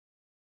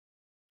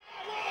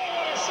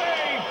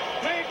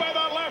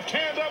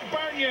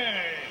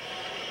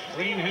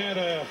Dean had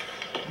a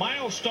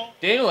milestone.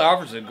 Daniel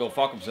Alfredson go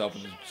fuck himself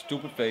with his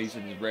stupid face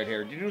and his red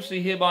hair. Did you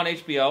see him on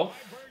HBO?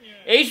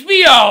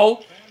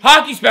 HBO!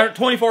 Hockey special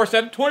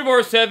 24/7.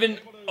 24/7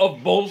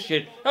 of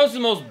bullshit. That was the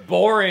most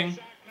boring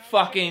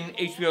fucking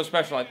HBO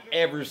special I've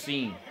ever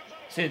seen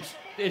since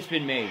it's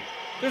been made.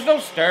 There's no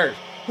stars.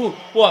 Who?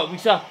 What? We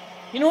saw...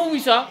 You know what we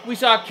saw? We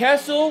saw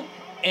Kessel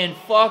and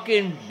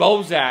fucking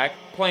Bozak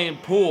playing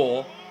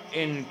pool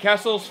in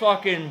Kessel's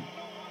fucking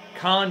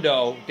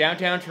condo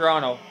downtown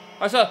Toronto.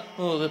 I saw,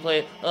 oh, they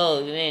play,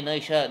 oh, man,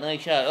 nice shot,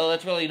 nice shot. Oh,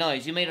 that's really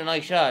nice. You made a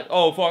nice shot.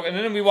 Oh, fuck. And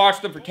then we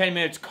watched them for 10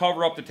 minutes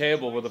cover up the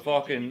table with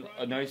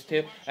a nice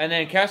table. And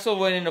then Kessel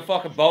went into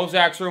fucking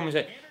Bozak's room and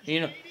said,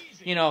 you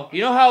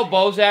know how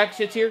Bozak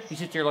sits here? He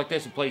sits here like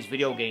this and plays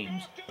video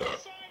games.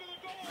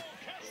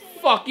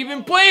 Fuck, you've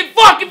been playing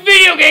fucking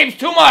video games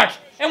too much.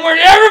 And we're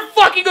never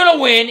fucking gonna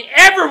win,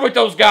 ever, with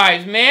those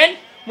guys, man.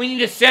 We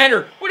need a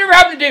center. Whatever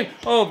happened to Dave?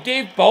 Oh,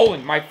 Dave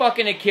Bolin, my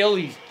fucking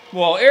Achilles.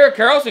 Well, Erik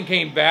Karlsson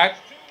came back.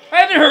 I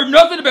haven't heard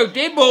nothing about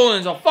Dave Bolin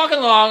in so fucking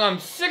long. I'm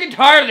sick and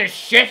tired of this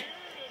shit.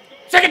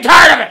 Sick and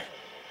tired of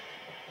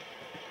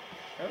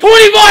it.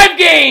 25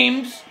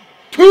 games,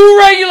 2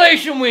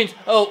 regulation wins.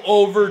 Oh,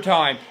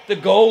 overtime. The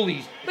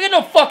goalies. We got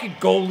no fucking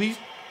goalies.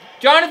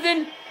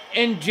 Jonathan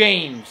and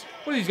James.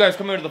 What are these guys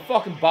coming out of the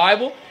fucking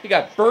Bible? You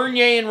got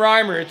Bernier and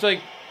Reimer. It's like,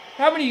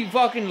 how many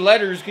fucking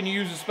letters can you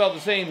use to spell the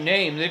same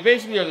name? They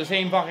basically are the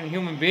same fucking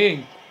human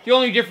being. The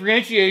only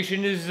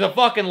differentiation is the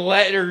fucking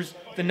letters,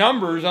 the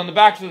numbers on the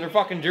backs of their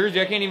fucking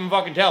jersey. I can't even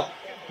fucking tell.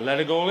 Let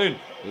it go in.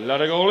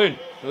 Let it go in.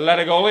 Let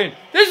it go in.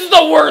 This is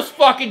the worst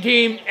fucking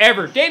team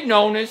ever. Dave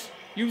Nonis,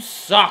 you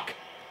suck.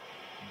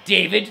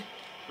 David.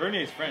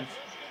 Bernier's French.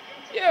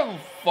 Yeah, well,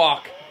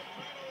 fuck.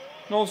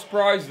 No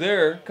surprise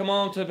there. Come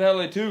on to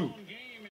Pele too.